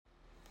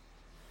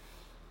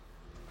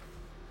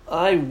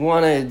I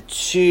wanted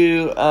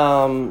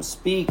to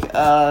speak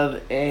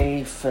of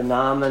a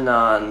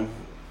phenomenon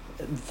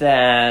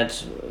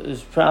that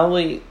is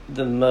probably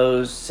the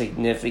most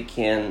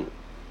significant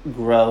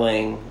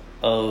growing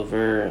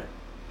over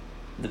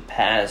the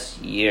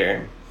past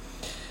year.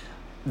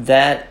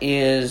 That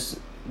is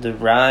the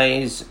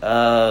rise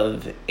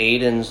of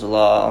AiDen's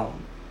law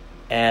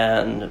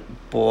and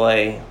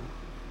boy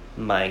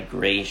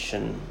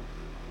migration,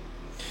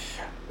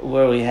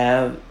 where we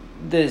have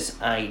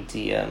this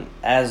idea,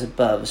 as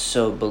above,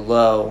 so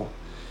below,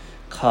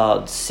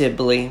 called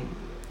Sibley,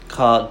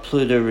 called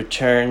Pluto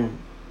return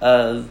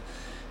of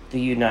the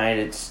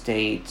United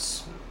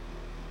States,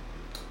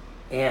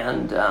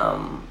 and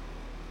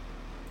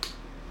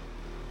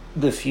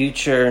the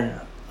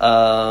future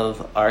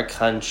of our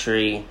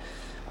country,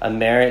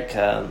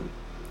 America,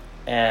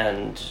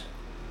 and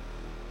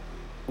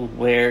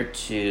where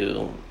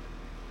to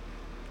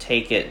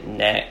take it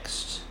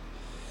next.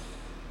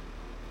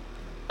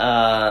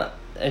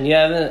 And you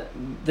have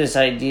this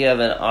idea of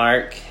an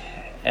arc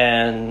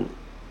and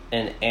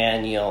an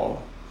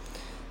annual.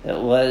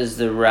 That was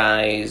the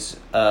rise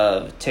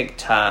of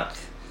TikTok,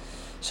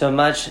 so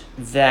much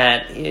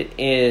that it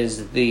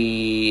is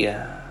the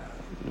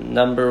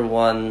number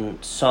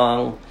one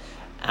song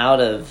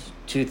out of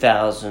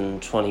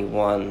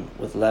 2021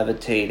 with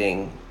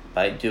Levitating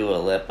by Dua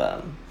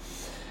Lipa.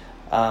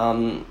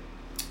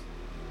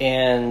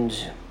 And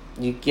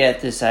you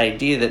get this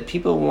idea that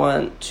people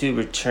want to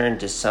return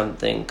to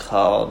something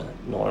called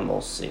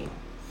normalcy.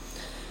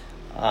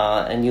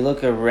 And you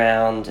look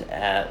around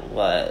at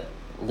what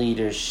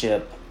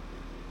leadership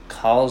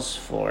calls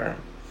for.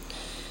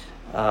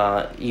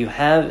 You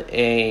have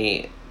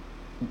a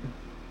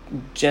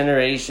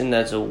generation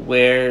that's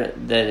aware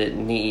that it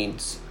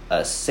needs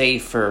a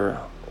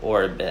safer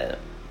orbit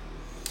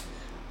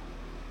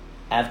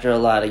after a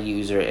lot of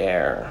user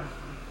error.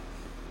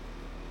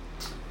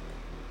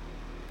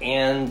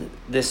 And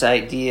this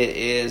idea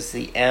is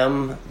the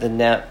M, the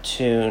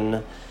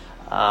Neptune,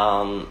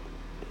 Aramanos,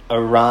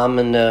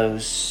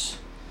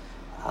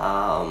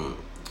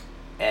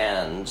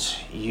 and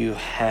you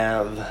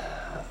have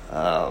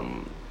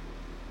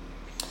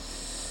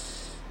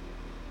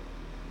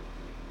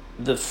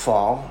the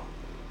fall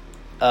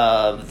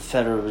of the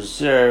Federal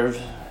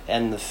Reserve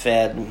and the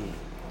Fed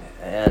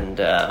and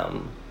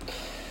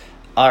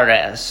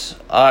RMRS.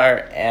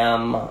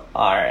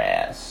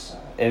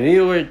 If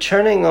you were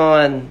turning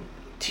on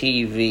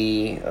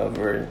TV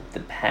over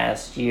the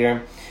past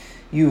year,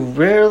 you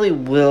rarely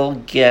will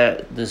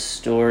get the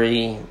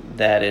story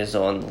that is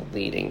on the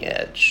leading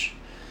edge.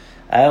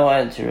 I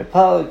went to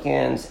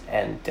Republicans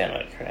and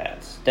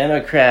Democrats.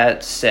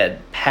 Democrats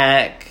said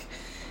PAC,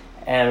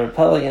 and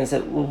Republicans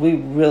said, well, we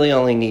really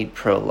only need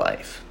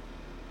pro-life.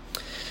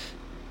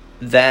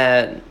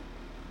 That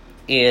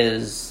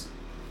is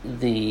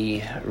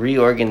the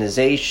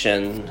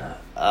reorganization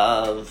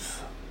of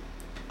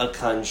a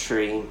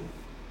country.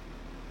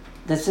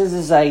 This is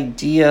this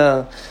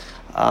idea,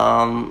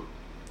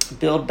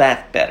 build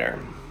back better.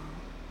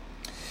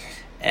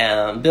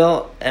 And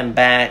build and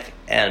back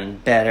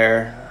and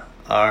better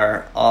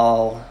are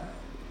all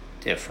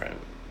different.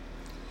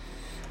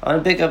 I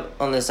want to pick up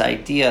on this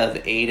idea of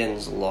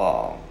AiDen's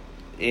law.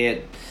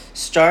 It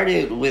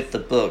started with the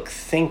book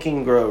Think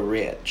and Grow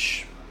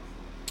Rich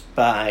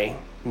by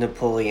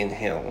Napoleon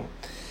Hill.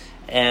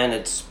 And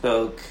it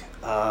spoke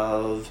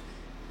of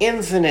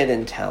infinite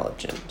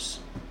intelligence.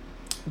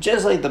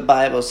 Just like the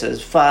Bible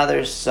says,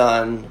 Father,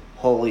 Son,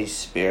 Holy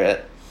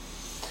Spirit.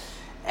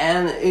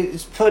 And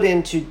it's put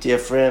into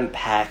different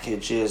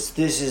packages.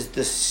 This is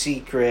the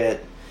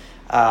secret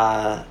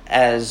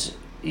as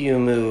you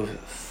move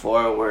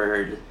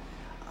forward.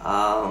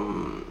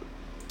 And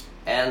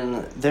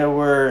there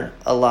were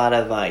a lot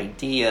of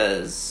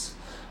ideas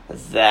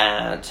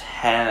that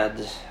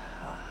had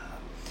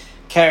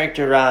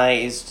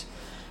characterized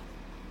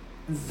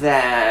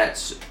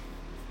that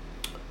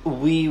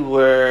we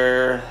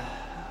were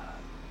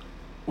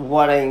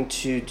wanting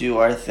to do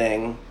our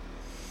thing.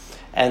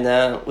 And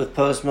then with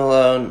Post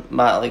Malone,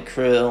 Motley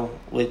Crue,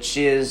 which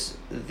is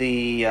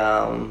the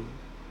Ramez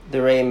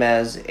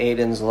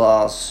AiDen's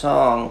Law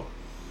song,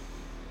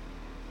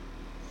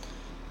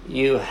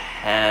 you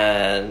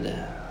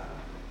had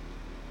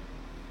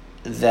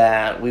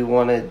that we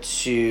wanted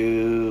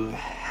to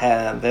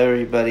have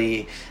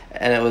everybody,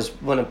 and it was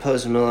one of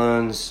Post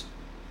Malone's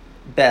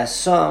best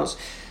songs.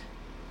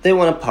 They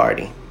want to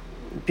party.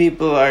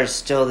 People are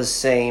still the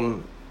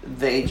same.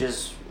 They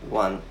just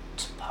want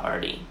to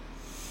party.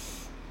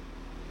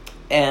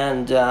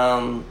 And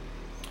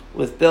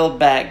with Build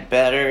Back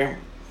Better,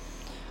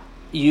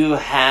 you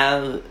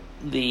have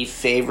the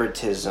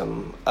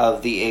favoritism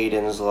of the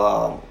AiDen's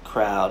Law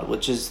crowd,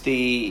 which is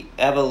the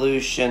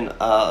evolution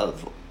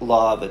of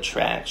law of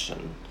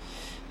attraction.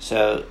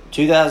 So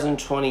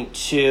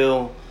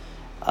 2022,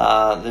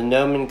 the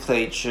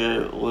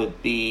nomenclature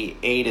would be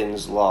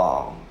AiDen's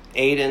Law.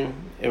 AiDen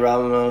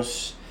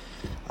Iramos,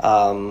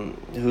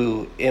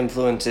 who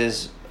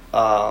influences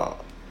all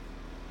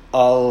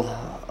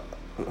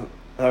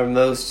or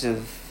most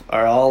of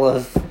or all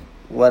of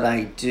what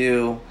I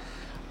do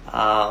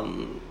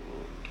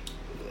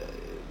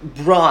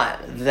brought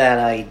that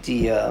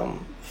idea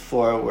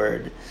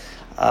forward,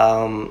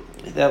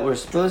 that we're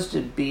supposed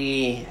to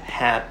be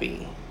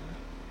happy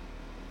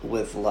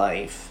with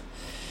life.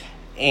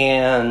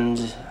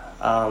 And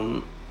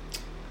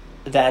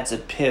that's a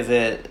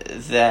pivot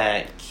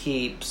that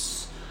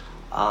keeps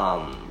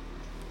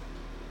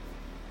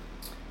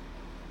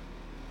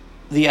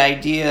the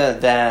idea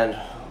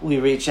that we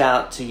reach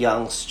out to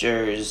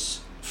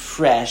youngsters,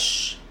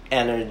 fresh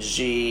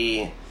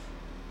energy,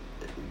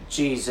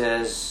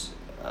 Jesus,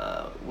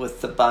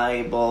 with the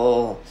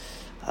Bible,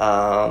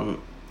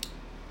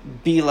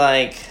 be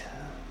like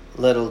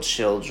little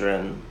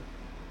children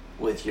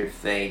with your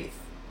faith,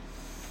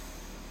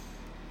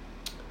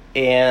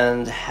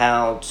 and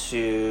how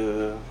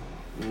to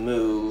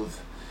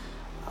move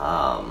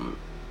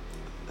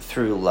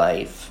through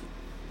life.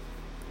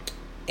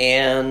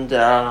 And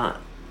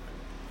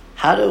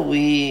how do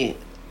we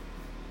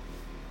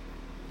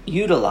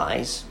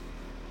utilize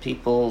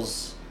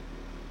people's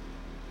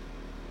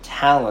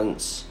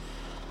talents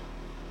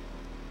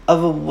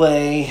of a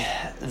way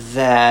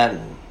that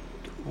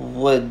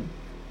would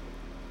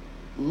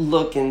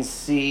look and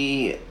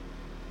see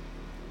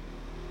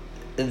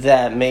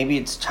that maybe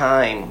it's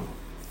time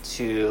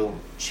to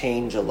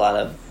change a lot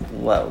of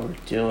what we're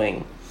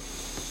doing.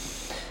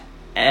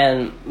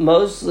 And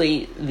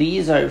mostly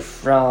these are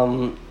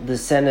from the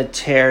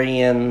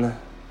centenarian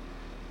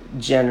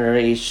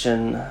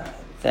generation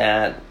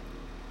that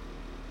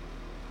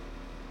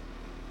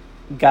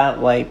got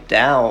wiped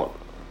out,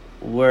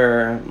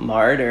 were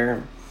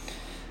martyr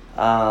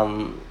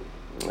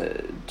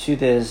to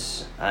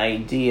this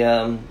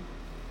idea,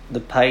 the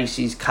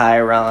Pisces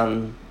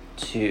Chiron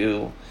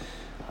to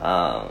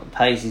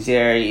Pisces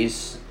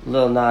Aries,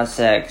 Lil Nas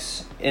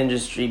X,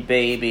 Industry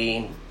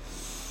Baby,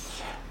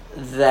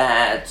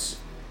 that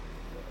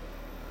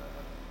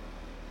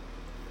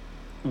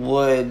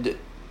would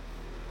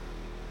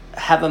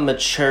have a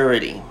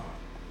maturity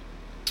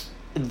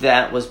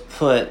that was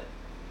put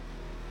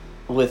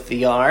with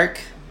the arc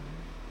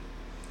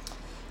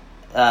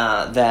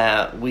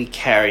that we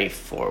carry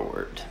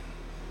forward.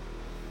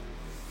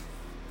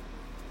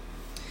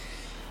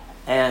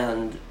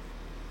 And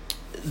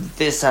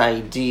this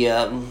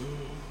idea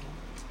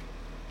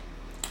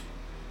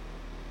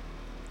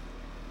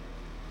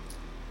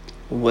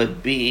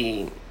would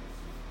be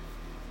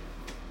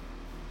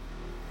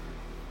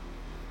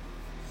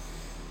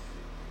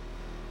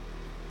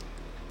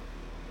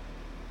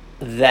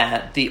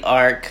that the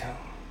arc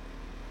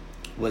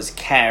was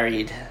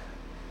carried,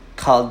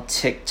 called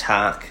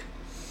TikTok,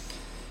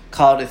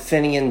 called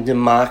Athenian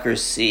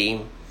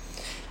democracy,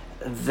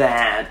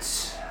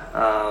 that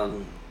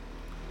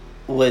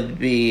would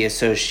be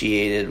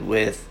associated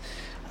with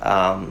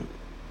how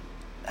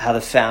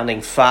the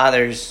founding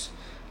fathers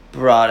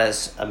brought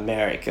us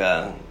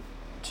America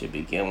to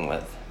begin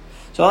with.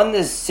 So on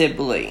this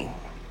Sibley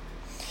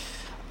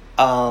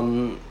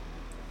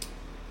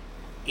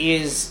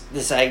is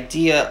this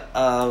idea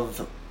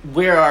of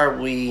where are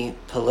we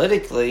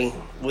politically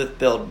with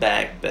Build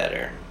Back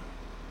Better.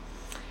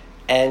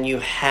 And you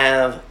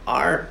have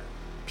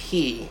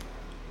RP,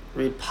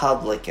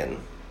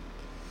 Republican.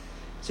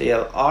 So you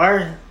have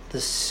R,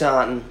 the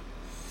sun,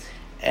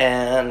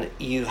 and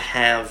you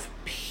have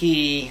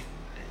P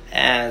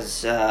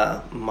as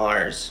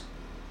Mars.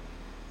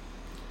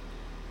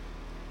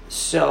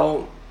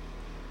 So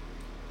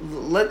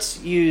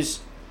let's use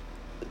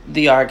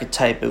the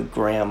archetype of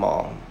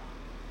Grandpa.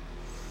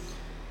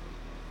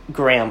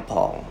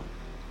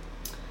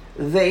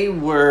 They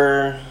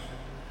were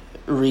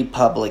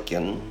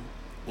Republican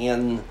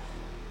in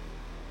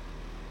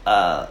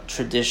a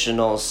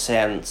traditional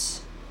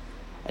sense.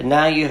 And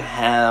now you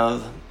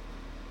have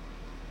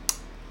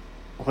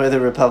where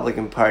the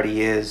Republican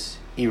Party is,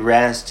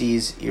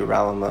 Erastes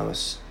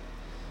Euronymous.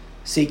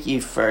 Seek ye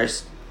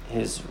first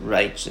his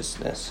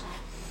righteousness.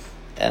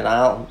 And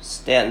I'll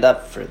stand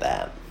up for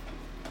that.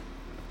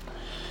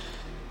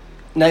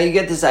 Now you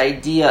get this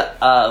idea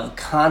of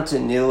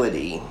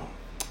continuity,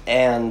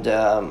 and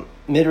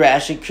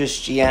Midrashic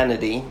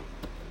Christianity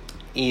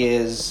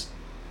is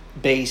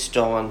based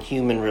on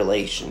human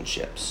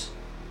relationships.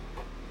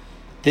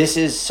 This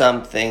is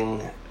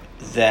something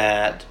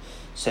that,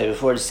 say,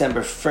 before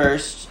December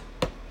 1st,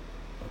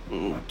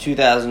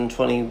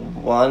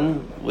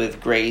 2021, with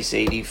Grace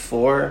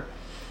 84,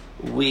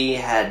 we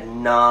had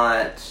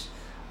not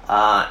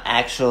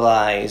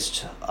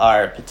actualized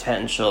our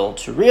potential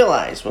to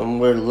realize when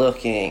we're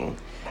looking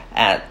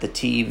at the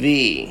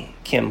TV,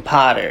 Kim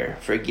Potter,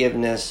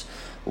 Forgiveness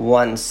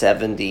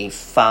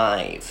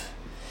 175,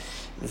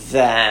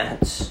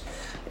 that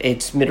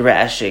it's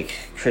Midrashic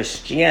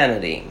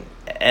Christianity,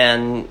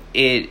 and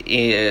it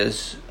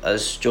is a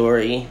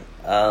story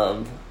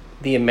of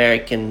the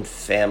American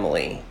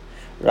family.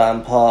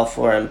 Ron Paul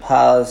foreign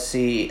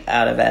policy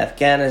out of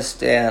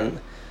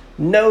Afghanistan,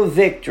 no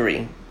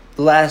victory.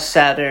 Last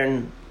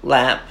Saturn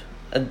lap,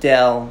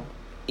 Adele,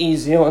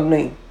 easy on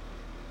me.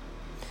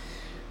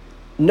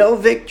 No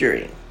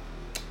victory.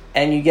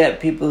 And you get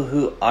people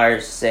who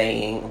are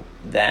saying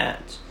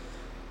that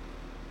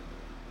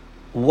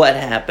what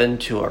happened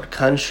to our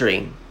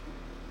country.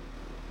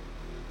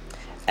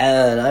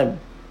 And I'm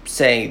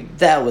saying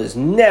that was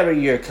never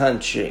your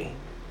country.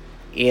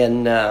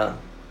 In the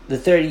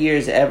 30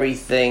 years,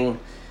 everything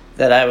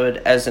that I would,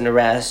 as an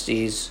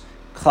Erastes,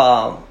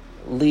 call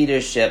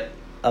leadership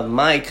of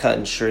my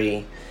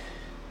country,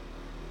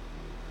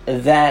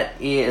 that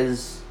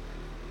is,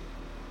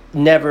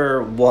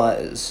 never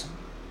was.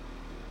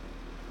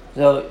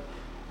 So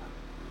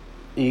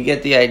you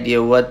get the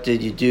idea. What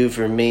did you do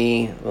for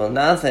me? Well,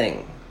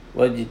 nothing.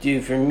 What did you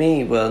do for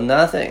me? Well,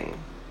 nothing.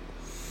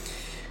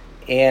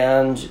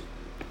 And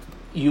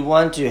you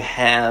want to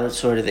have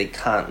sort of a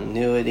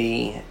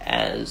continuity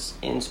as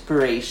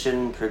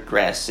inspiration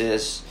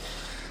progresses.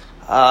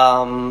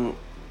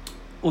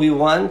 We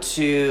want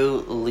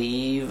to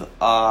leave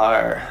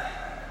our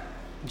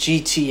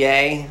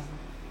GTA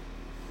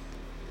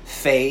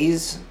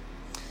phase.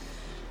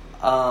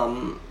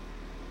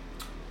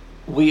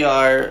 We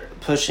are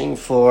pushing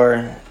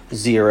for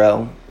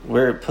zero.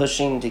 We're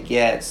pushing to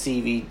get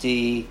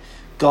CVD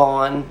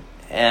gone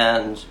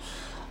and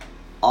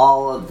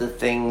all of the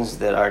things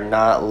that are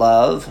not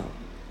love,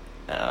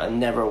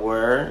 never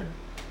were,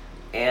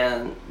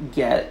 and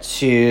get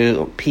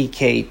to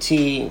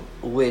PKT,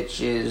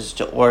 which is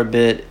to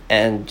orbit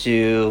and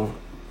to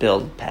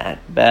build back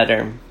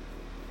better.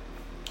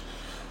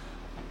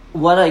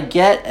 What I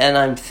get and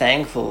I'm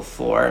thankful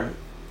for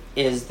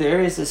is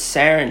there is a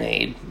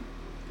serenade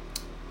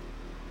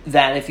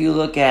that if you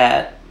look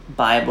at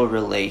Bible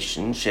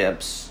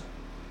relationships,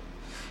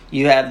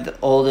 you have the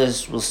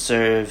oldest will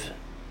serve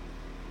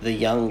the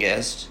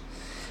youngest.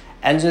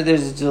 And so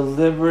there's a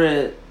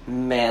deliberate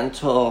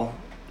mantle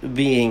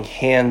being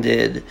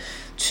handed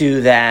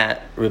to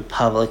that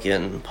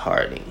Republican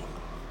Party.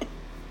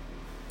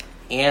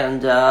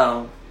 And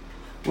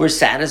we're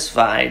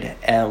satisfied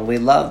and we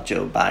love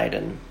Joe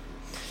Biden.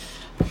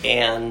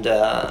 And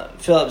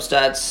Philip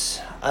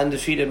Stutt's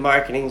undefeated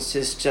marketing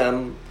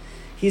system,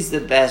 he's the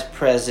best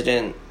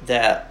president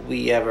that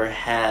we ever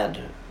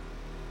had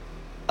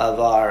of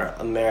our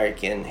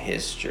American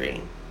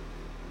history.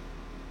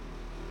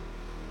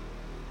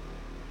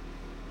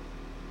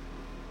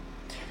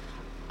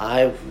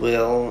 I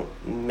will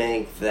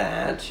make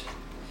that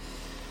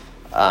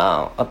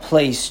a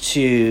place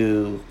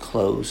to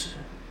close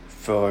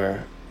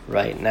for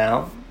right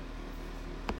now.